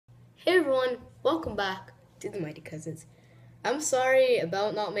Hey everyone, welcome back to the Mighty Cousins. I'm sorry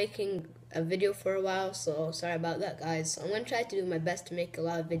about not making a video for a while, so sorry about that, guys. I'm going to try to do my best to make a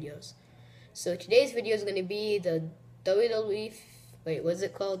lot of videos. So today's video is going to be the WWE, what's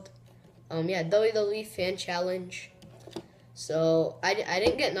it called? WWE Fan Challenge. So I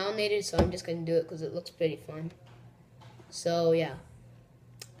didn't get nominated, so I'm just going to do it because it looks pretty fun. So yeah.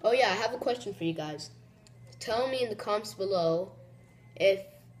 Oh yeah, I have a question for you guys. Tell me in the comments below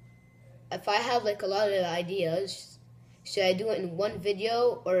if I have like a lot of ideas, should I do it in one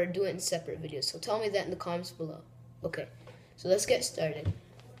video or do it in separate videos? So tell me that in the comments below. Okay, so let's get started.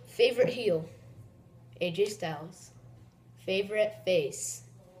 Favorite heel? AJ Styles. Favorite face?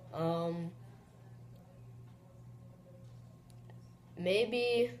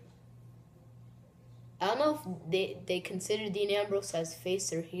 Maybe, I don't know if they consider Dean Ambrose as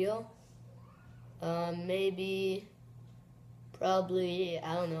face or heel. Maybe, probably,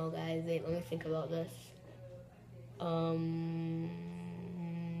 I don't know, guys. Wait, let me think about this. I'm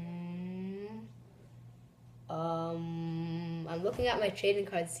looking at my trading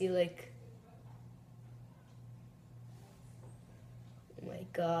cards, see like, oh my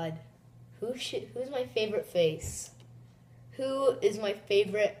god, who's my favorite face? Who is my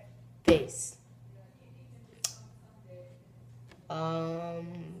favorite face?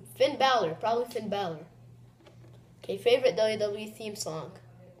 Finn Balor, probably Finn Balor. Okay, favorite WWE theme song.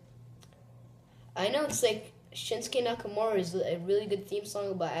 I know it's like Shinsuke Nakamura is a really good theme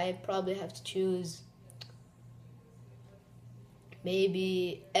song, but I probably have to choose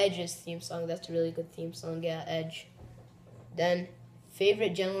maybe Edge's theme song. That's a really good theme song. Yeah, Edge. Then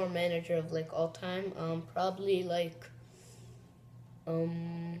favorite general manager of like all time. Probably like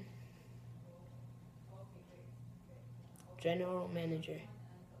general manager.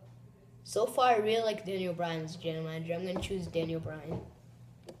 So far, I really like Daniel Bryan as general manager. I'm gonna choose Daniel Bryan.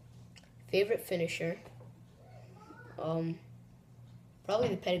 Favorite finisher. Probably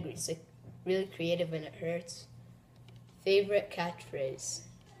the pedigree. It's like really creative and it hurts. Favorite catchphrase.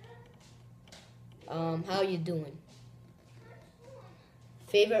 How you doing?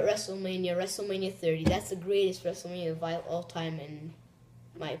 Favorite WrestleMania, WrestleMania 30. That's the greatest WrestleMania of all time in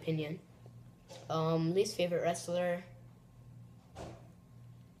my opinion. Least favorite wrestler.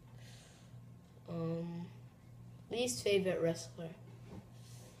 Least favorite wrestler.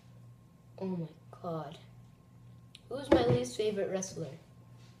 Oh my god. Who's my least favorite wrestler?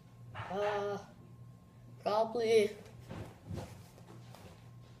 Probably.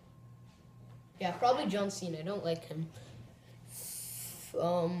 Yeah, probably John Cena. I don't like him.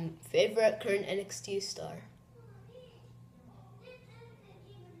 Favorite current NXT star.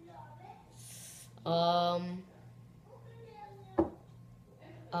 I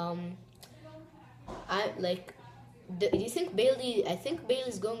like. Do you think Bailey? I think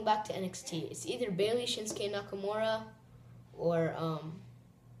Bailey's going back to NXT. It's either Bailey, Shinsuke Nakamura, or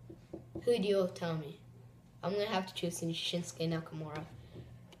Hideo Itami. I'm gonna have to choose Shinsuke Nakamura.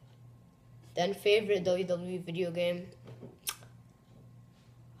 Then favorite WWE video game.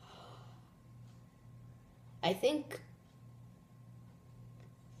 I think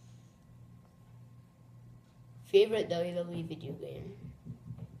favorite WWE video game.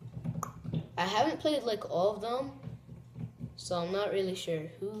 I haven't played like all of them, so I'm not really sure.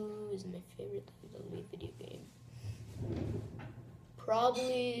 Who is my favorite WWE video game?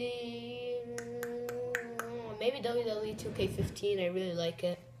 Probably maybe WWE 2K15. I really like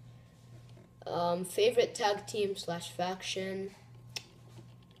it. Favorite tag team / faction.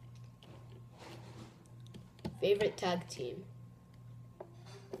 Favorite tag team.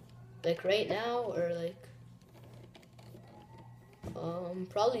 Like right now or like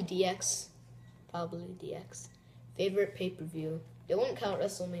probably DX. Probably DX. Favorite pay-per-view. It won't count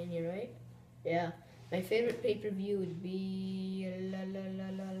WrestleMania, right? Yeah. My favorite pay-per-view would be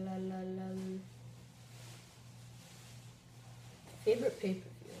favorite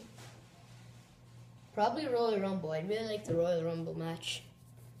pay-per-view. Probably Royal Rumble. I really like the Royal Rumble match.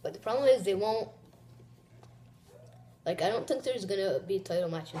 But the problem is they won't, like, I don't think there's gonna be title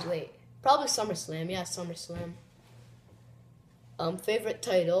matches. Wait. Probably SummerSlam. Yeah, SummerSlam. Favorite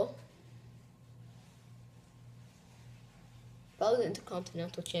title. Probably the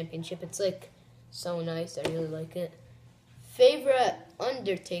Intercontinental Championship. It's like so nice. I really like it. Favorite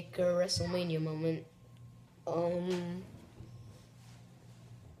Undertaker WrestleMania moment.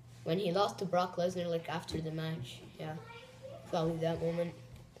 When he lost to Brock Lesnar, like after the match. Yeah, probably that moment.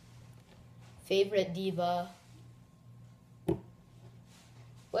 Favorite diva.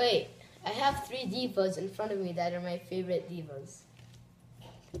 Wait, I have 3 divas in front of me that are my favorite divas.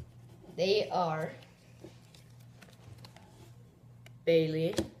 They are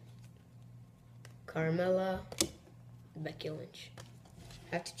Bailey, Carmella, Becky Lynch.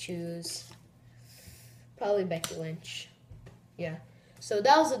 Have to choose probably Becky Lynch. Yeah. So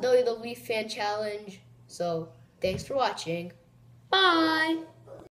that was the WWE Fan Challenge. So thanks for watching. Bye!